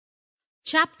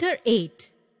Chapter 8.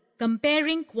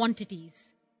 Comparing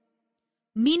Quantities.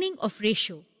 Meaning of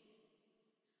ratio.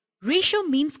 Ratio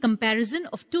means comparison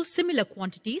of two similar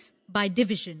quantities by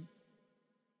division.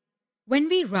 When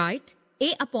we write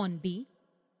A upon B,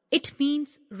 it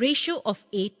means ratio of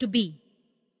A to B.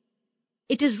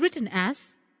 It is written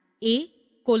as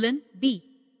A:B.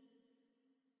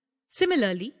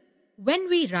 Similarly, when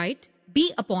we write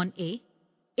B upon A,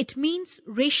 it means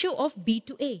ratio of B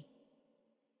to A.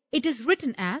 It is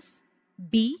written as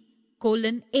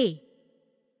B:A.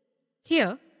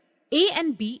 Here, A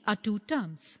and B are two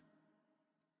terms.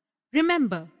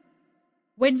 Remember,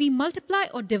 when we multiply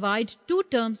or divide two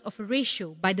terms of a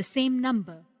ratio by the same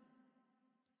number,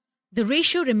 the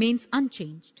ratio remains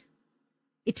unchanged.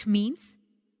 It means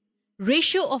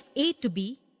ratio of A to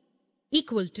B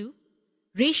equal to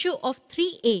ratio of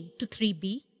 3A to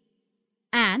 3B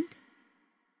and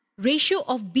ratio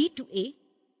of B to A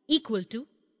equal to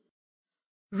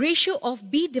ratio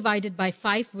of B divided by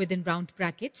 5 within round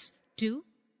brackets to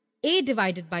A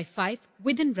divided by 5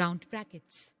 within round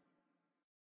brackets.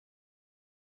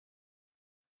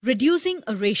 Reducing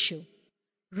a ratio.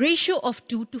 Ratio of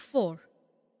 2 to 4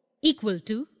 equal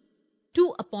to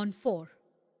 2 upon 4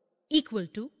 equal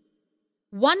to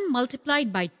 1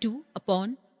 multiplied by 2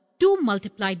 upon 2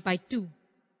 multiplied by 2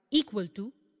 equal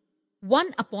to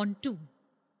 1 upon 2,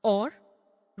 or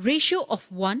ratio of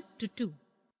 1 to 2.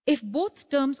 If both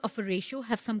terms of a ratio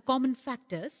have some common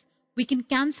factors, we can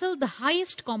cancel the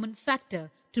highest common factor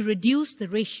to reduce the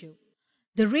ratio.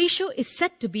 The ratio is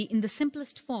said to be in the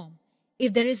simplest form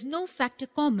if there is no factor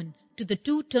common to the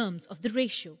two terms of the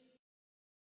ratio.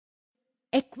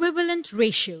 Equivalent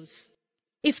ratios.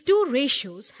 If two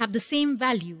ratios have the same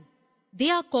value,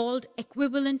 they are called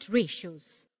equivalent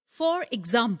ratios. For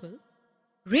example,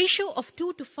 ratio of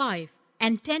 2 to 5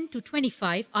 and 10 to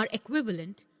 25 are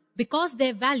equivalent because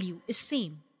their value is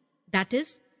same. That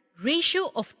is,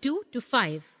 ratio of 2 to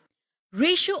 5.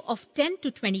 Ratio of 10 to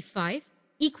 25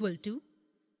 equal to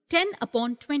 10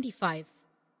 upon 25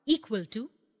 equal to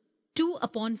 2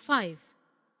 upon 5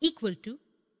 equal to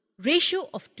ratio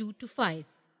of 2 to 5.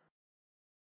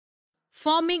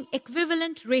 Forming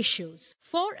equivalent ratios.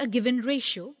 For a given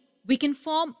ratio, we can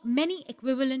form many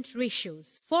equivalent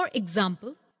ratios. For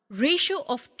example, ratio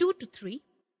of 2 to 3,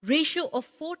 ratio of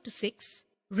 4 to 6,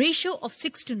 ratio of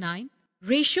 6 to 9,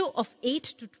 ratio of 8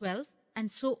 to 12, and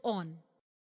so on.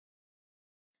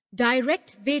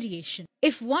 Direct variation.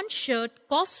 If one shirt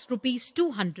costs rupees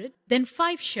 200, then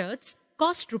 5 shirts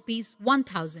cost rupees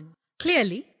 1000.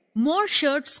 Clearly, more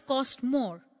shirts cost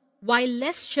more, while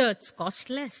less shirts cost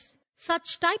less.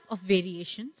 Such type of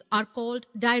variations are called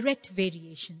direct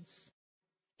variations.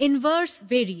 Inverse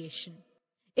variation.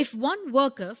 If one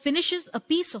worker finishes a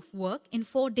piece of work in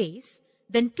 4 days,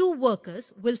 then 2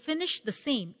 workers will finish the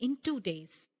same in 2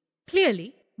 days.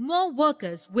 Clearly, more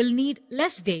workers will need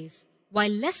less days, while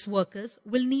less workers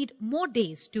will need more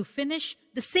days to finish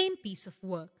the same piece of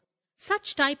work.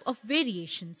 Such type of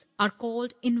variations are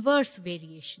called inverse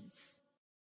variations.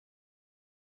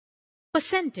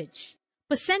 Percentage.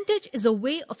 Percentage is a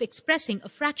way of expressing a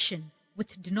fraction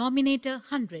with denominator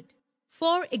 100.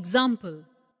 For example,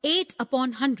 8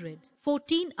 upon 100,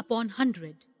 14 upon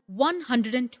 100,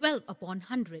 112 upon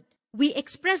 100. We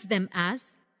express them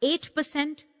as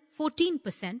 8%,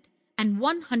 14%, and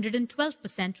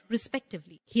 112%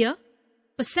 respectively. Here,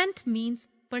 percent means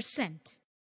percent.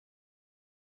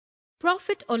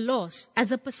 Profit or loss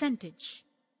as a percentage.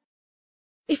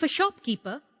 If a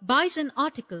shopkeeper buys an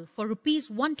article for rupees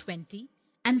 120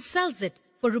 and sells it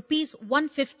for rupees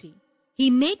 150, he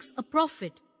makes a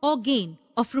profit or gain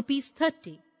of rupees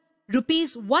 30.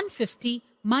 Rupees 150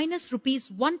 minus rupees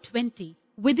 120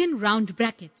 within round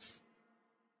brackets.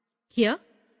 Here,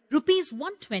 rupees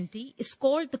 120 is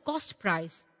called the cost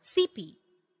price, CP,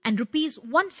 and rupees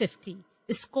 150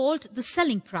 is called the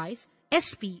selling price,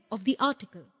 SP, of the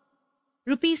article.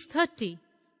 Rupees 30,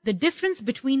 the difference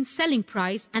between selling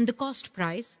price and the cost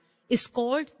price, is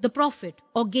called the profit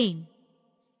or gain.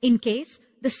 In case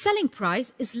the selling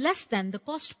price is less than the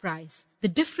cost price, the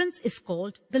difference is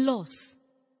called the loss.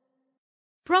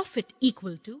 Profit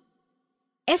equal to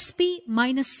SP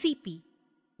minus CP,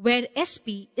 where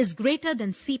SP is greater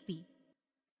than CP.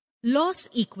 Loss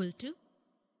equal to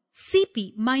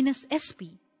CP minus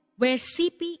SP, where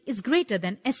CP is greater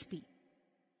than SP.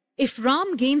 If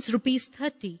Ram gains rupees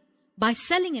 30 by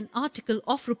selling an article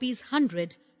of rupees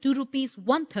 100 to rupees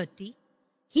 130,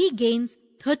 he gains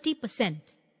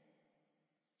 30%.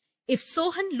 If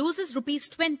Sohan loses rupees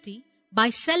 20 by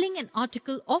selling an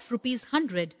article of rupees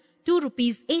 100 to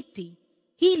rupees 80,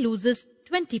 he loses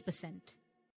 20%.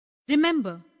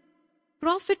 Remember,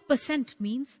 profit percent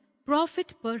means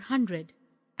profit per 100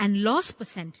 and loss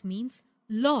percent means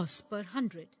loss per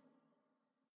 100.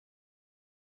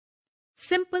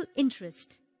 Simple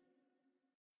interest.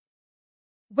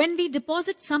 When we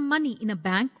deposit some money in a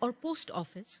bank or post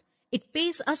office, it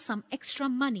pays us some extra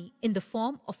money in the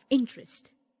form of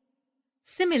interest.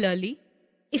 Similarly,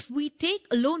 if we take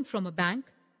a loan from a bank,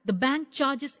 the bank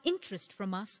charges interest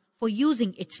from us for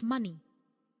using its money.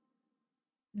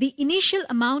 The initial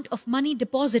amount of money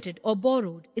deposited or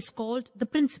borrowed is called the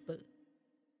principal.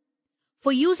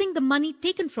 For using the money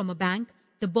taken from a bank,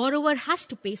 the borrower has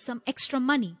to pay some extra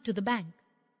money to the bank.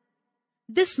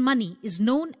 This money is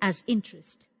known as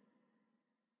interest.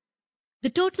 The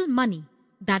total money,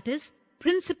 that is,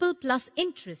 principal plus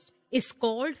interest, is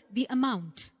called the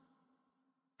amount.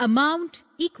 Amount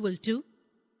equal to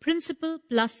principal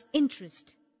plus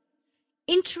interest.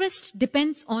 Interest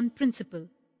depends on principal.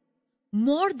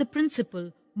 More the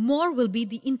principal, more will be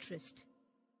the interest.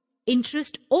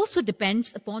 Interest also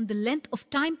depends upon the length of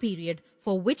time period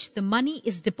for which the money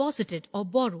is deposited or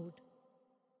borrowed.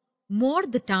 More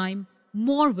the time,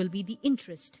 more will be the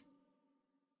interest.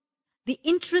 The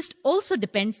interest also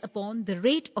depends upon the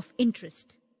rate of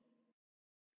interest.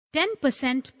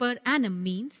 10% per annum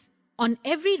means on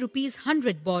every rupees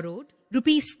 100 borrowed,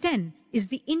 rupees 10 is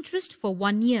the interest for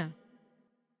 1 year.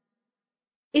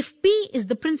 If P is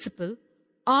the principal,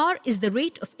 R is the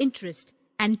rate of interest,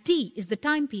 and T is the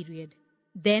time period,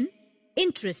 then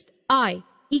interest I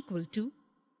equal to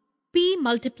P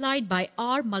multiplied by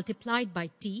R multiplied by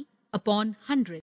T upon 100.